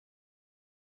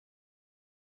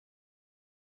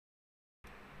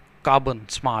Karbonn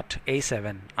Smart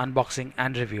A7 unboxing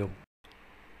and review.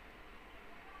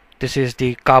 This is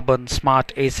the Karbonn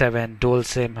Smart A7 dual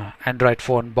SIM Android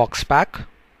phone box pack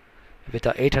with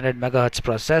a 800 MHz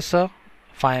processor,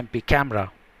 5MP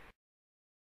camera.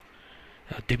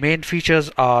 The main features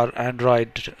are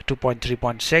Android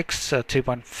 2.3.6,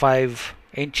 3.5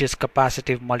 inches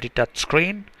capacitive multi-touch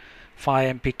screen,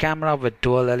 5MP camera with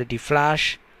dual LED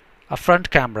flash, a front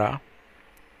camera,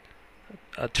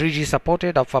 3G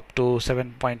supported of up to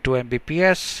 7.2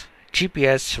 Mbps,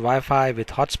 GPS, Wi-Fi with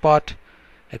hotspot,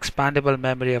 expandable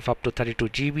memory of up to 32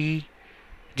 GB,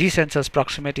 G sensors,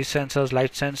 proximity sensors,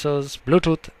 light sensors,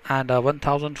 Bluetooth, and a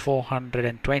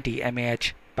 1420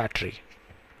 mAh battery.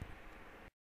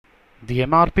 The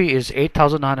MRP is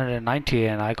 8,990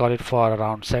 and I got it for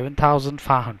around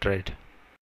 7,500.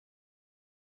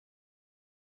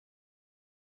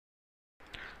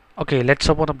 Okay, let's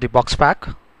open up the box pack.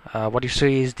 What you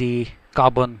see is the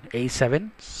Karbonn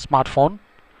A7 smartphone.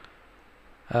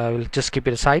 We'll just keep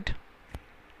it aside.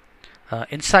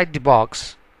 Inside the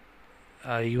box,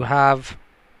 you have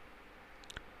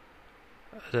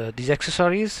these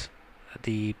accessories,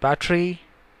 the battery,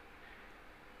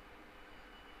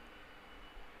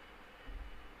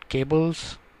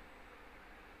 cables,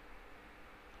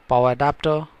 power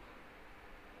adapter,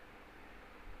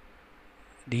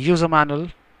 the user manual,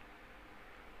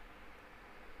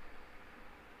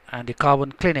 and the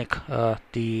Karbonn Clinic,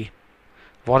 the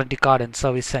warranty card and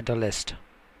service center list.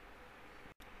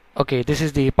 Okay, this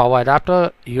is the power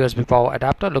adapter, USB power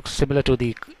adapter. Looks similar to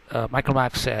the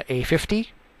Micromax A50.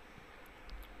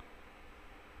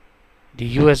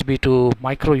 The USB to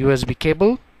micro USB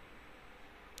cable.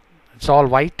 It's all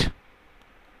white.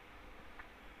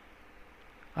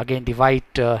 Again, the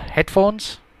white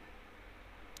headphones.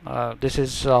 This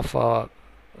is of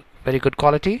very good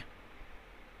quality.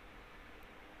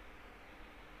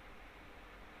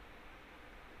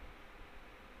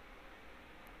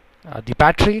 The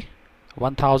battery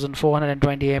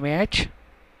 1420 mAh.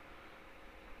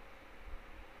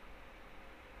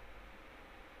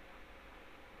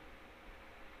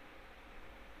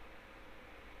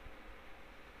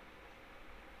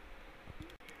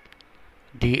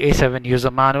 The A7 user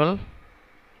manual,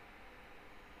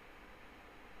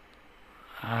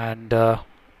 and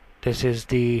this is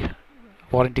the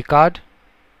warranty card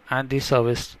and the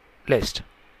service list.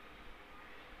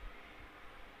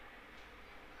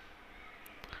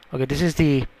 Okay, this is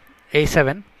the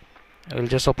A7. I will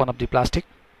just open up the plastic.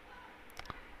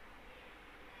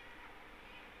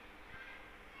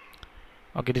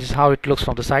 Okay, this is how it looks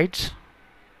from the sides.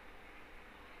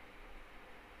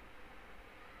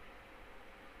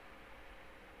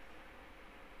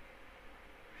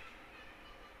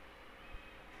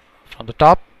 From the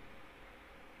top,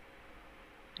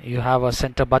 you have a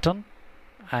center button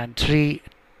and 3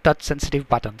 touch sensitive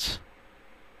buttons.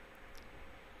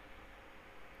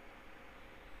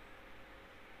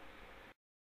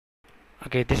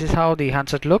 Okay, this is how the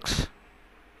handset looks.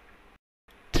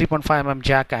 3.5mm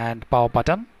jack and power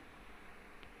button.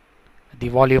 The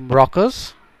volume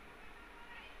rockers.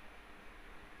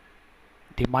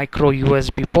 The micro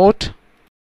USB port.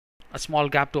 A small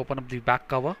gap to open up the back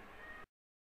cover.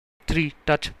 3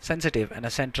 touch sensitive and a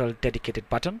central dedicated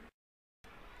button.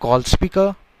 Call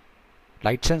speaker,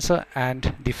 light sensor,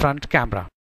 and the front camera.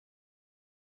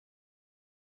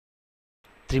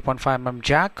 3.5mm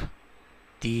jack.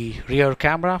 The rear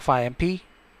camera 5MP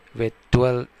with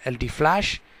dual LED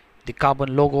flash, the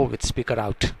Karbonn logo with speaker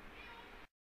out.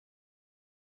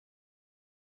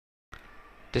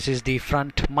 This is the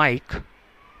front mic,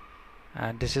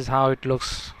 and this is how it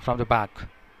looks from the back.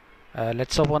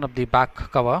 Let's open up the back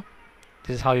cover.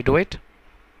 This is how you do it.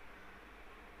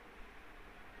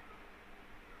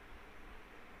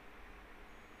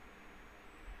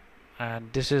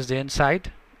 And this is the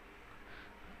inside.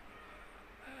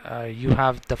 You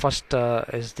have the first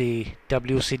is the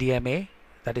WCDMA,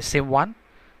 that is SIM1,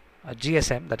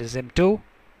 GSM, that is SIM2,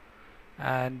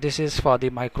 and this is for the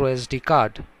micro SD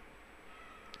card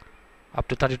up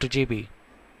to 32 GB.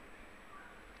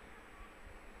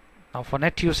 Now for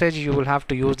net usage you will have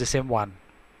to use the SIM1.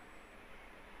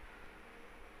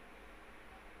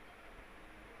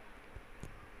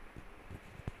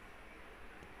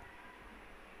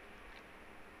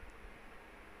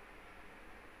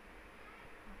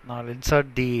 Now I'll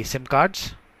insert the SIM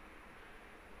cards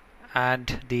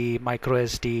and the micro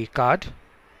SD card,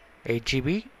 8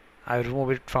 GB. I remove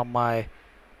it from my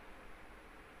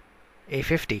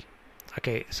A50.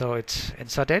 Okay, so it's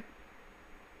inserted.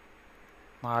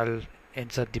 Now I'll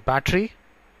insert the battery.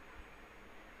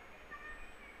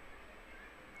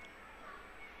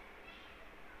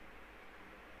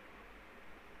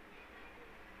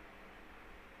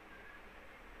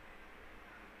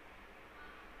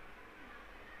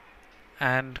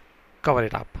 and cover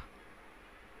it up.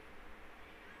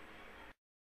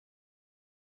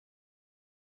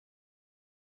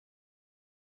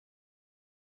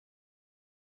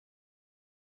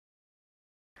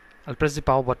 I'll press the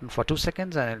power button for 2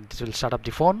 seconds and this will start up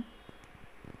the phone.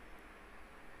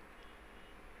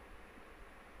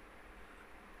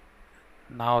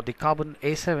 Now the Karbonn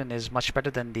A7 is much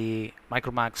better than the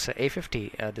Micromax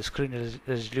A50. The screen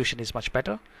resolution is much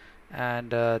better,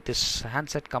 and this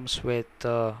handset comes with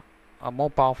a more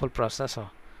powerful processor.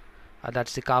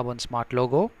 That's the Karbonn Smart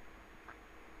logo.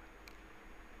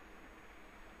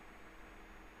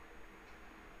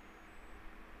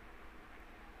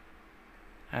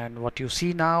 And what you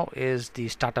see now is the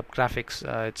startup graphics.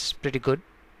 It's pretty good.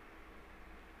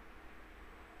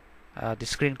 The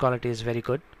screen quality is very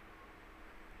good.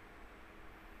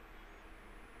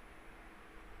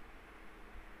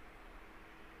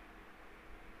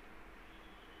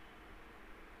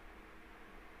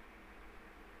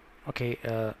 Okay,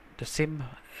 the SIM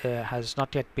has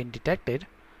not yet been detected.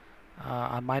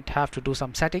 I might have to do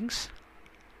some settings.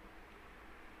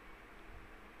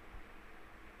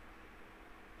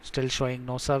 Still showing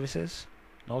no services,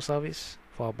 no service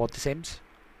for both the SIMs.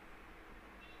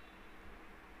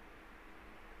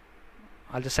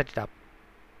 I'll just set it up.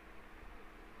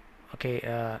 Okay,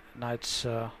 now it's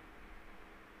okay.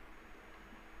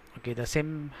 The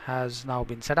SIM has now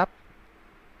been set up,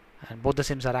 and both the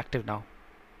SIMs are active now.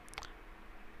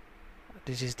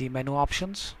 This is the menu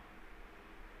options.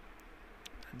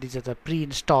 These are the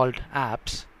pre-installed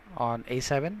apps on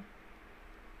A7.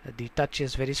 The touch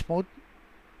is very smooth,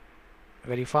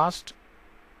 very fast,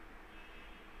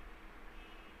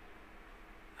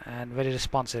 and very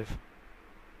responsive.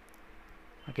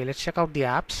 Okay, let's check out the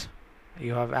apps.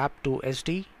 You have app to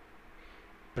SD,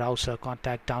 browser,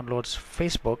 contact, downloads,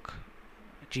 Facebook,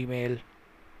 Gmail,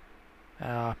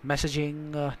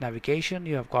 messaging, navigation.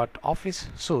 You have got Office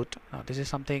Suite. This is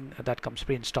something that comes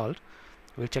pre-installed.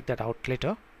 We'll check that out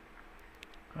later.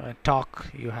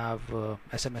 Talk, you have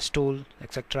SMS tool,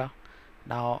 etc.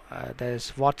 Now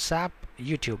there's WhatsApp,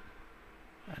 YouTube.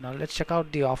 Now let's check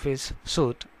out the Office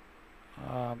Suite.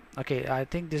 Okay, I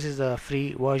think this is a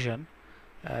free version.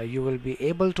 You will be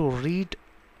able to read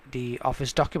the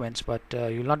Office documents, but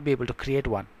you'll not be able to create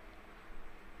one.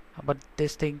 But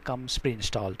this thing comes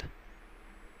pre-installed.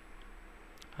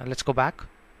 Let's go back.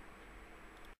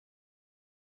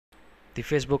 The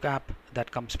Facebook app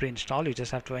that comes pre-installed, you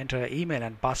just have to enter an email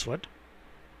and password.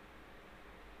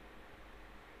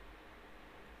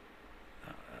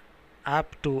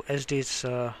 App to SD is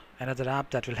another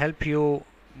app that will help you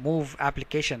move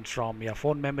applications from your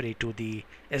phone memory to the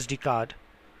SD card.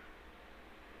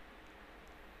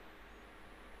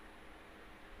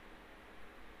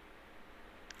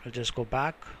 I'll just go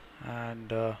back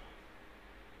and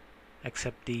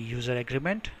accept the user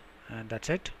agreement, and that's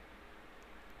it.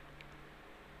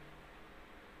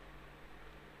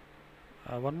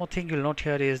 One more thing you'll note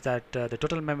here is that the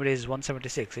total memory is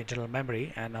 176 internal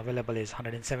memory and available is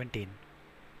 117.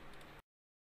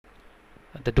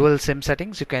 The dual SIM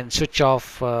settings, you can switch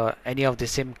off any of the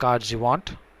SIM cards you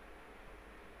want.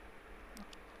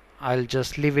 I'll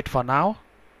just leave it for now.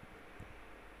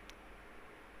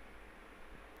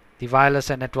 The wireless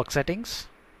and network settings.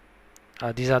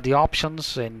 These are the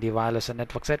options in the wireless and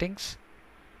network settings.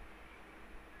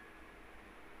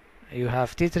 You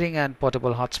have tethering and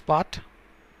portable hotspot.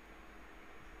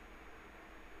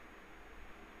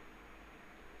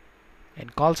 In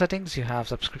call settings, you have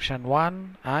subscription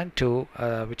 1 and 2,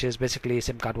 which is basically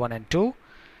SIM card 1 and 2.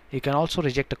 You can also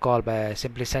reject a call by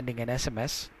simply sending an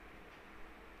SMS.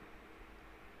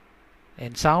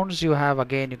 In sounds, you have,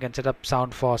 again, you can set up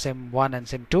sound for SIM 1 and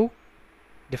SIM 2,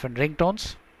 different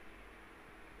ringtones.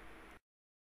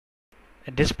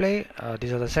 In display,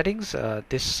 these are the settings.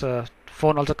 This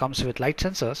phone also comes with light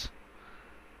sensors,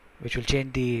 which will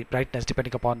change the brightness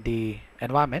depending upon the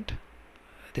environment.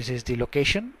 This is the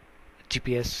location,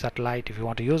 GPS satellite if you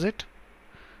want to use it.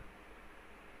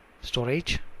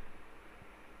 Storage.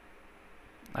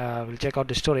 We'll check out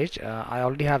the storage. I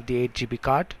already have the 8 GB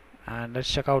card, and let's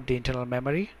check out the internal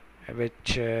memory,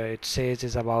 which it says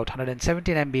is about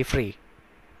 117 MB free.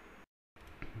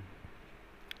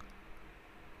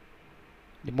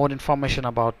 The more information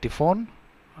about the phone.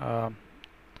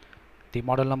 The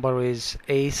model number is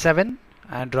A7,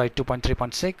 Android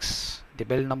 2.3.6, the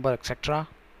build number, etc.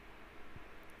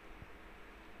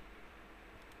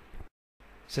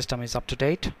 System is up to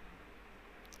date.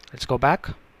 Let's go back.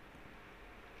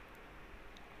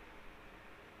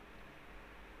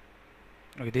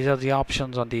 Okay, these are the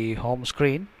options on the home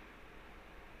screen.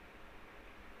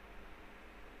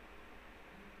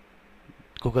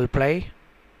 Google Play.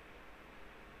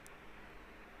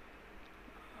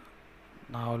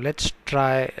 Now let's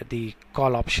try the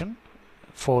call option.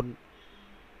 Phone,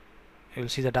 you'll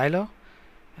see the dialer,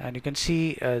 and you can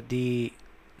see the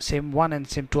SIM1 and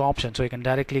SIM2 option, so you can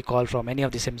directly call from any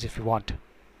of the SIMs if you want.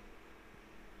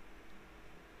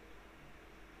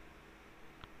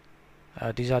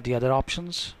 These are the other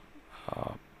options: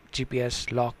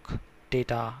 GPS, lock,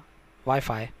 data,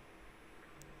 Wi-Fi,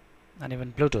 and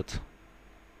even Bluetooth.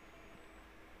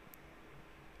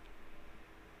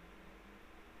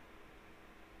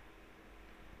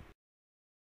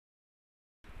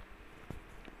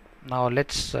 Now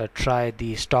let's try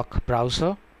the stock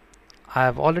browser. I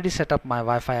have already set up my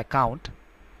Wi-Fi account,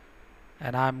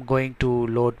 and I'm going to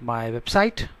load my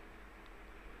website.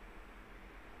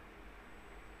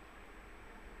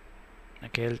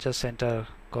 Okay, I'll just enter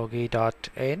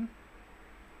gogi.in.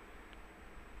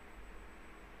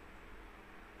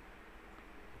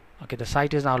 Okay, the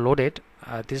site is now loaded.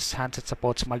 This handset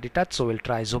supports multi-touch, so we'll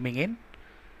try zooming in.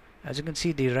 As you can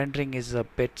see, the rendering is a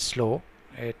bit slow.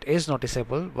 It is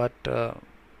noticeable, but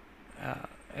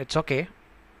it's okay.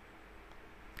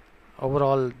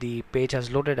 Overall, the page has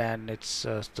loaded, and it's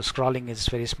the scrolling is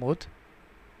very smooth.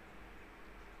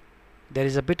 There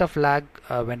is a bit of lag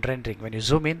when rendering. When you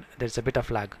zoom in, there's a bit of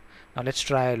lag. Now let's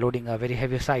try loading a very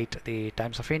heavy site, the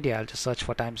Times of India. I'll just search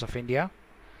for Times of India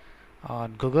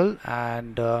on Google,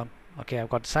 and okay, I've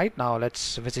got the site. Now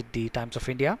let's visit the Times of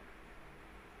India.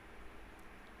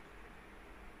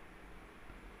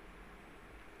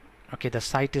 Okay, the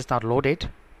site is now loaded.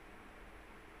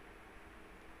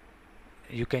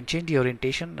 You can change the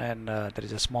orientation, and there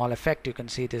is a small effect. You can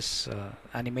see this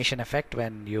animation effect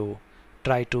when you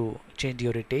try to change the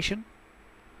orientation.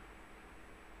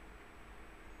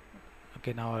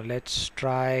 Okay, now let's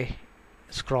try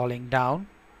scrolling down.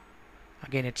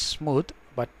 Again, it's smooth,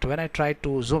 but when I try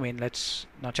to zoom in, let's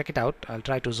now check it out. I'll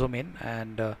try to zoom in,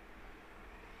 and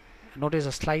notice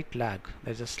a slight lag.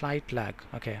 There's a slight lag.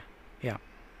 Okay, yeah.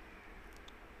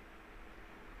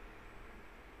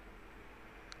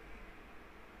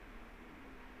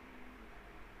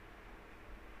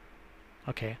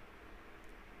 Okay.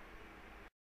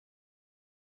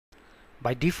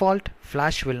 By default,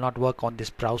 Flash will not work on this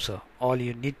browser. All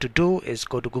you need to do is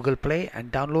go to Google Play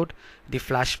and download the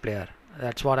Flash player.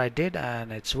 That's what I did,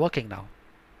 and it's working now.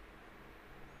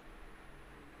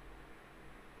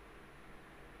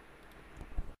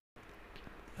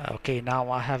 Okay, now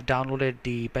I have downloaded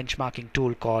the benchmarking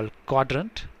tool called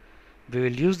Quadrant. We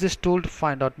will use this tool to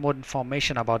find out more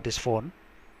information about this phone.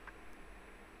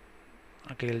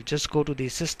 Okay, I'll just go to the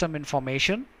system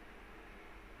information.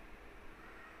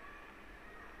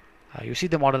 You see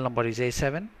the model number is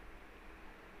A7,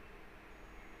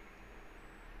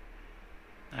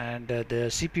 and the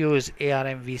CPU is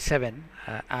ARM V7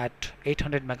 at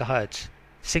 800 MHz,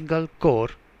 single core.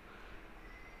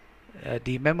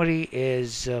 The memory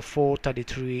is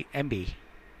 433 MB.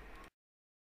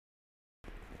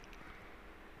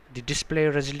 The display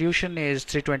resolution is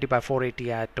 320 by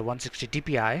 480 at 160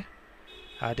 dpi.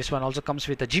 This one also comes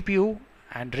with a GPU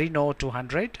and Reno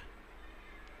 200.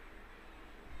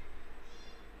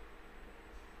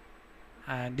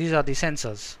 And these are the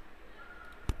sensors.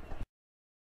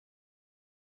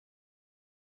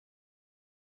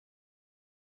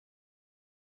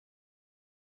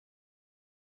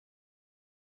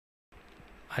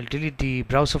 I'll delete the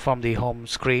browser from the home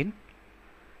screen.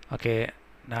 Okay,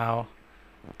 now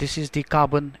this is the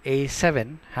Karbonn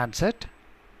A7 handset,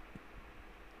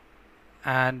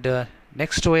 and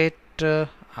next to it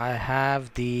I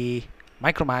have the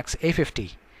Micromax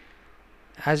A50.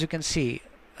 As you can see,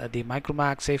 the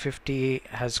Micromax A50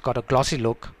 has got a glossy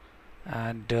look,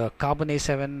 and Karbonn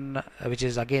A7, which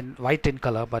is again white in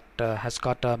color, but has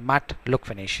got a matte look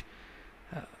finish.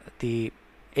 The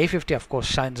A50 of course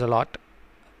shines a lot.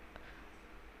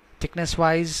 Thickness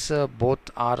wise, both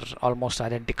are almost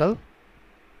identical,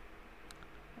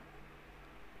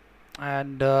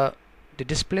 and the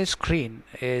display screen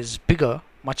is bigger,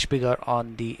 much bigger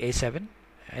on the A7.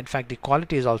 In fact, the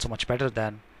quality is also much better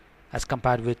than as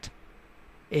compared with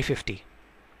A50.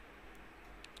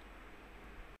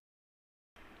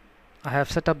 I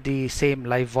have set up the same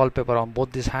live wallpaper on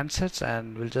both these handsets,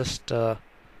 and we'll just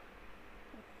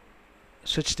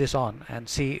switch this on and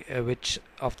see which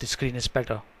of the screen is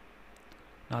better.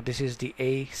 Now this is the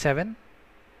A7,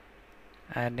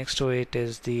 and next to it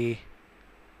is the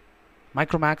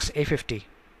Micromax A50.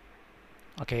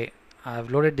 Okay,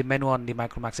 I've loaded the menu on the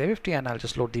Micromax A50, and I'll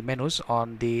just load the menus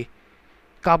on the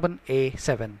Karbonn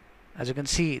A7. As you can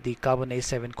see, the Karbonn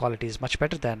A7 quality is much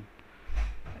better than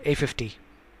A50.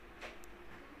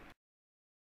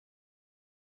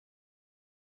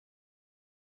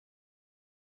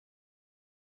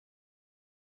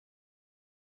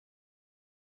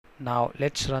 Now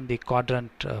let's run the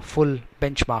quadrant full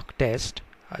benchmark test.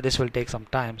 This will take some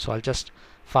time, so I'll just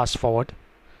fast forward.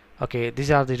 Okay,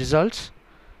 these are the results.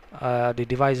 The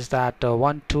device is at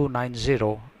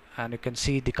 1290, and you can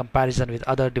see the comparison with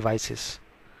other devices.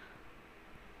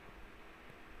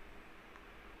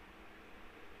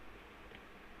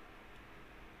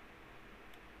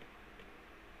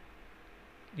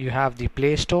 You have the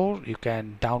Play Store. You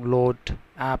can download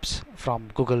apps from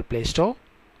Google Play Store,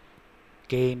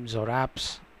 games or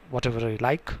apps, whatever you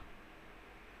like.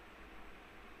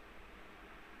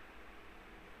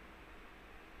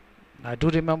 I do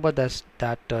remember that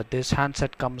this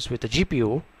handset comes with a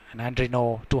GPU, an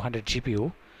Adreno 200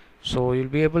 GPU, so you'll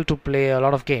be able to play a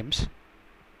lot of games.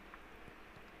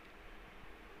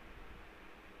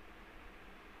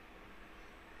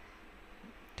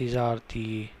 These are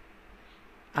the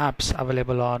apps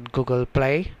available on Google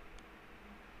Play.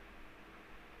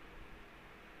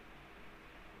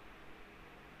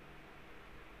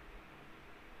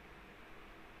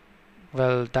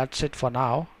 Well, that's it for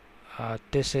now.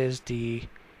 This is the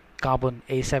Karbonn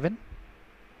A7.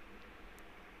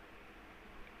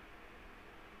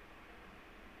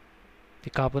 The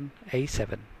Karbonn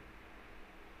A7.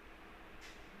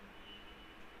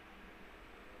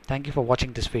 Thank you for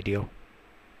watching this video.